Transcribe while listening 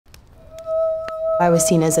I was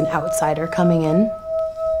seen as an outsider coming in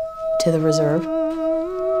to the reserve.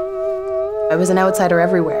 I was an outsider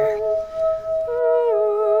everywhere.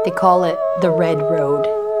 They call it the Red Road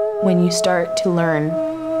when you start to learn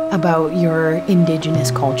about your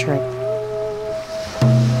indigenous culture.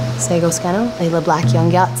 Segoskano, Layla Black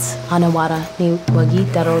Youngats, Anawara, Ni Wagi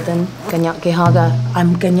Daroden, Ganyak Gehaga.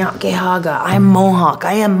 I'm Ganyak Gehaga. I'm Mohawk.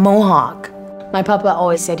 I am Mohawk. My papa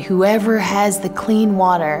always said, whoever has the clean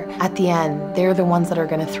water at the end, they're the ones that are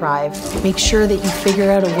going to thrive. Make sure that you figure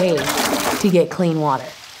out a way to get clean water.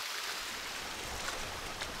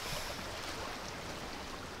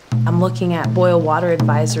 I'm looking at boil water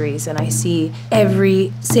advisories and I see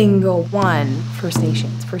every single one, First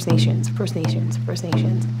Nations, First Nations, First Nations, First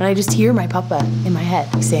Nations. And I just hear my papa in my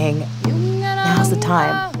head saying, now's the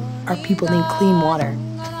time. Our people need clean water.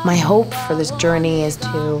 My hope for this journey is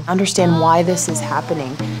to understand why this is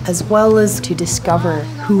happening, as well as to discover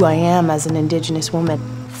who I am as an Indigenous woman,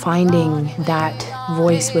 finding that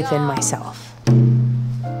voice within myself.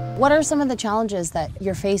 What are some of the challenges that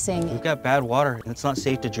you're facing? We've got bad water and it's not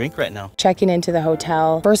safe to drink right now. Checking into the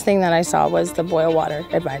hotel, first thing that I saw was the boil water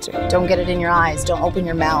advisory. Don't get it in your eyes, don't open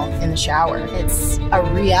your mouth in the shower. It's a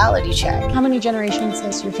reality check. How many generations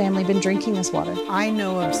has your family been drinking this water? I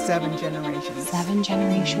know of 7 generations. 7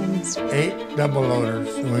 generations. 8 double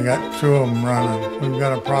loaders, and we got 2 of them running. We've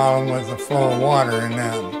got a problem with the flow of water in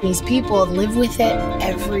them. These people live with it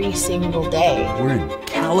every single day. We're in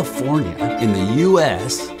California, in the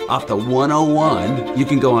U.S., off the 101. You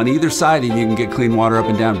can go on either side and you can get clean water up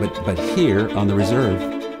and down, but here on the reserve,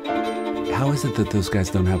 how is it that those guys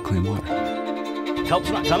don't have clean water? Help's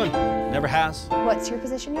not coming. Never has. What's your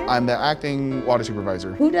position here? I'm the acting water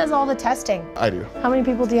supervisor. Who does all the testing? I do. How many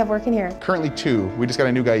people do you have working here? Currently 2. We just got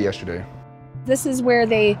a new guy yesterday. This is where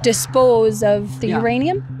they dispose of the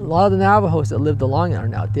uranium? A lot of the Navajos that lived along it are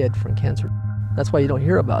now dead from cancer. That's why you don't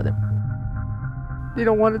hear about it. They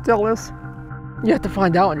don't want to tell us. You have to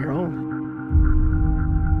find out on your own.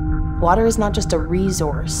 Water is not just a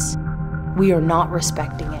resource. We are not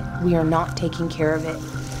respecting it. We are not taking care of it.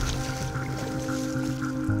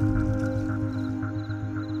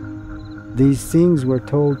 These things were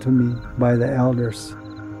told to me by the elders.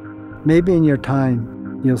 Maybe in your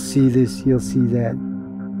time, you'll see this, you'll see that.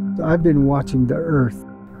 So I've been watching the earth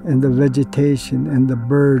and the vegetation and the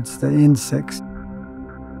birds, the insects.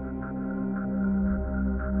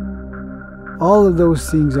 All of those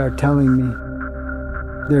things are telling me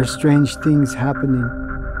there are strange things happening.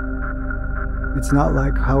 It's not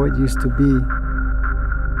like how it used to be.